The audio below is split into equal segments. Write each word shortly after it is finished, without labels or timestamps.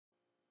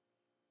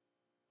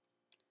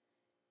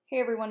Hey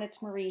everyone,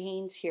 it's Marie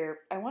Haynes here.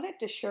 I wanted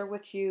to share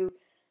with you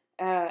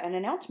an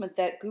announcement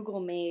that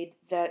Google made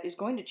that is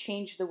going to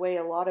change the way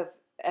a lot of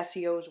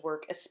SEOs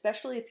work,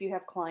 especially if you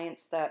have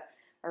clients that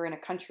are in a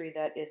country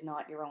that is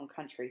not your own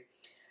country.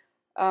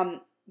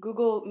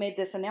 Google made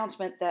this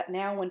announcement that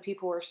now when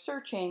people are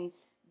searching,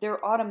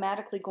 they're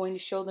automatically going to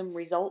show them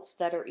results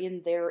that are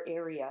in their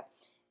area.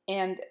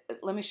 And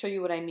let me show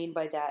you what I mean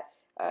by that.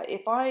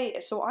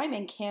 So I'm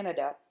in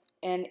Canada,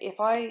 and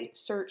if I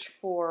search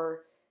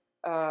for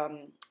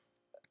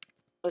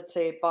let's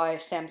say buy a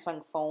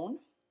Samsung phone,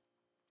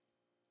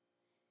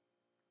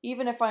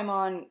 even if I'm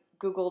on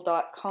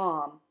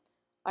google.com,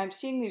 I'm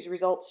seeing these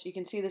results. You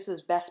can see this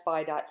is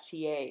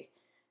bestbuy.ca.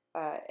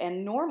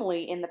 And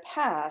normally in the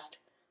past,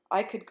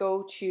 I could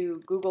go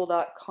to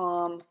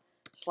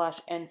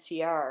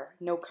google.com/NCR,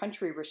 no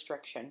country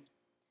restriction.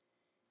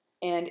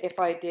 And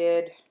if I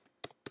did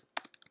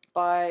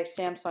buy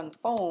Samsung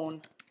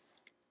phone,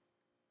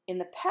 in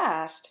the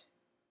past,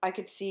 I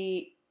could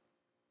see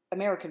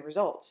American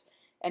results.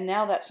 And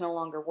now that's no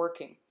longer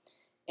working.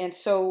 And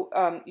so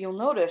you'll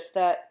notice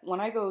that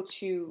when I go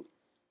to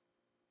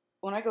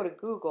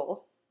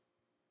Google,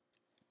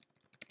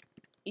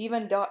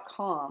 even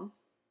 .com,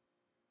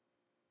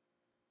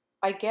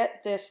 I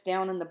get this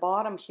down in the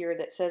bottom here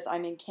that says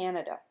I'm in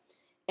Canada.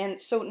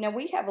 And so now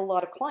we have a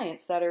lot of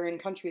clients that are in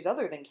countries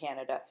other than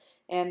Canada.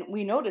 And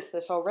we noticed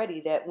this already,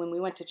 that when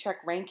we went to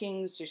check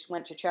rankings,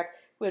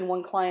 we had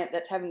one client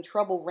that's having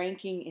trouble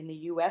ranking in the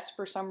US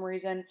for some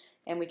reason,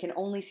 and we can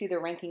only see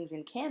their rankings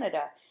in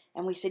Canada.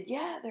 And we said,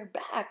 yeah, they're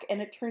back.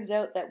 And it turns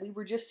out that we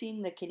were just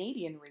seeing the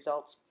Canadian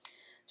results.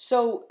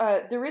 So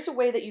there is a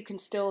way that you can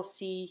still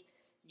see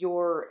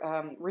your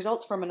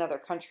results from another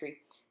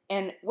country.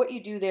 And what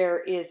you do there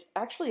is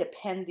actually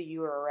append the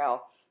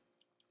URL.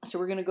 So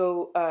we're going to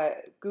go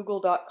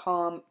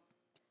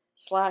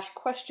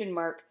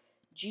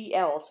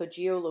google.com/?GL, so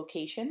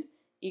geolocation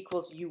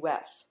equals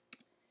US.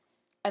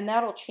 And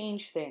that'll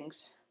change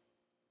things.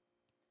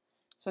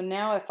 So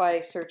now if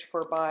I search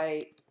for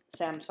buy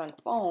Samsung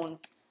phone,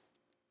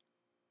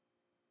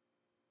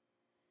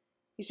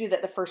 you see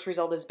that the first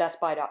result is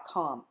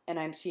bestbuy.com, and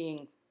I'm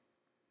seeing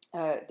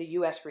the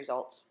US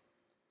results.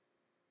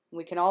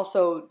 We can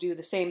also do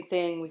the same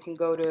thing. We can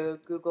go to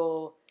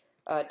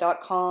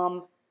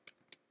google.com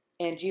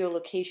and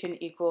geolocation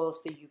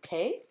equals the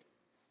UK.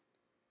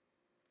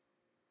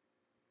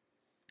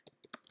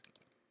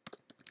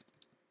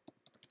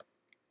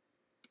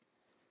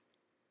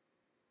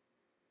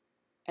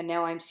 And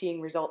now I'm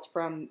seeing results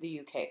from the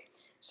UK.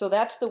 So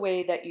that's the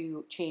way that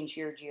you change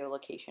your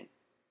geolocation.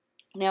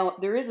 Now,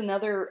 there is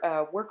another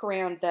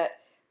workaround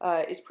that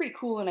is pretty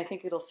cool, and I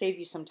think it'll save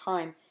you some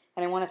time.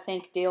 And I want to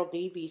thank Dale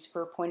Davies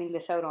for pointing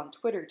this out on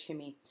Twitter to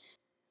me.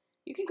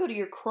 You can go to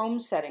your Chrome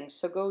settings.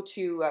 So go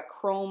to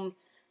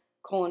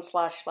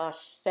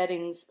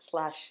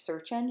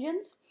Chrome://settings/search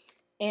engines.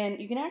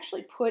 And you can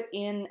actually put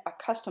in a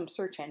custom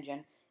search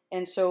engine.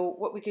 And so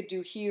what we could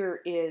do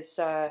here is,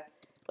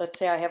 let's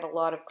say I have a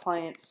lot of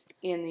clients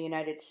in the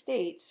United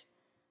States.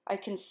 I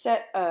can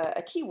set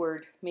a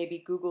keyword, maybe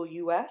Google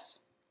US.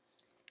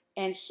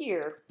 And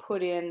here,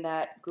 put in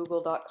that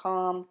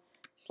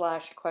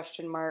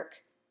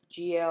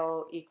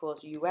google.com/?GL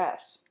equals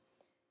US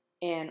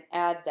and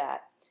add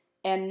that.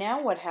 And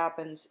now what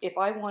happens, if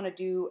I want to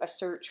do a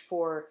search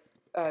for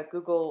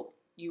Google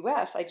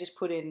US, I just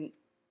put in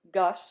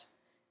Gus,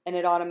 and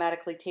it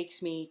automatically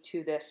takes me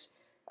to this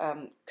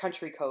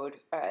country code,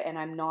 and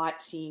I'm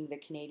not seeing the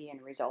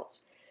Canadian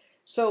results.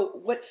 So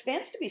what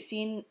stands to be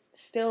seen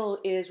still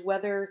is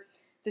whether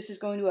this is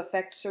going to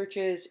affect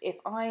searches. If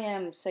I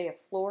am, say, a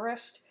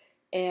florist,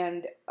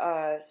 and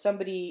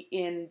somebody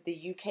in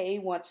the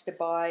UK wants to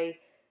buy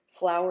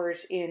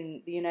flowers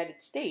in the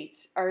United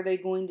States, are they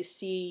going to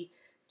see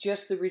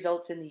just the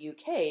results in the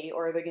UK,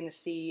 or are they going to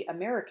see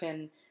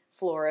American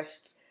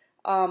florists?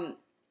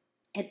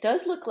 It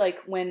does look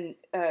like when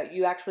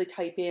you actually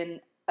type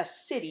in a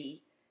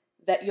city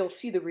that you'll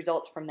see the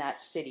results from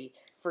that city.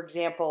 For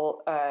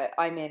example,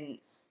 I'm in,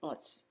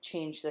 let's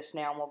change this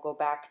now, and we'll go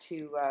back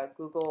to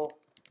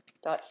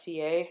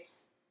google.ca.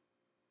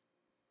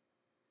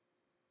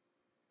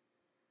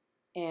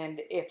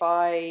 And if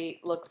I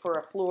look for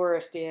a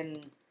florist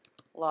in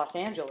Los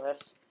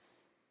Angeles,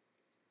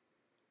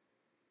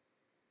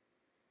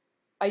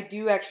 I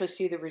do actually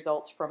see the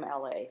results from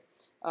LA.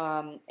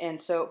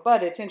 And so,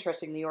 but it's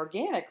interesting, the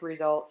organic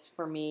results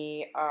for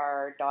me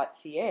are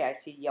 .ca. I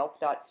see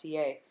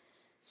yelp.ca.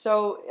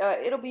 So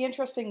it'll be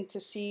interesting to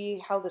see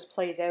how this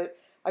plays out.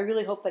 I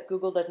really hope that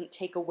Google doesn't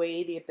take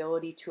away the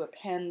ability to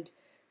append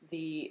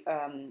the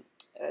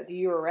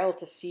URL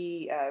to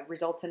see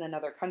results in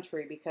another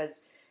country,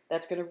 because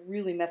that's going to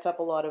really mess up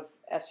a lot of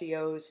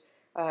SEOs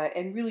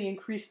and really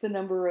increase the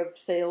number of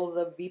sales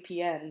of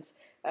VPNs.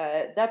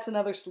 That's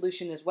another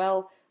solution as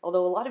well,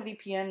 although a lot of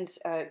VPNs,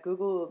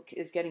 Google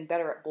is getting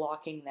better at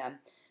blocking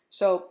them.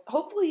 So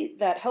hopefully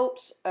that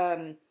helps.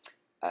 And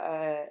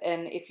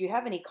if you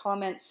have any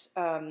comments,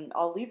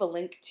 I'll leave a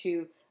link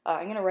to,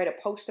 I'm going to write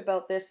a post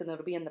about this, and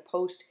it'll be in the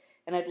post,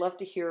 and I'd love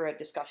to hear a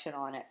discussion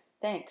on it.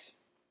 Thanks.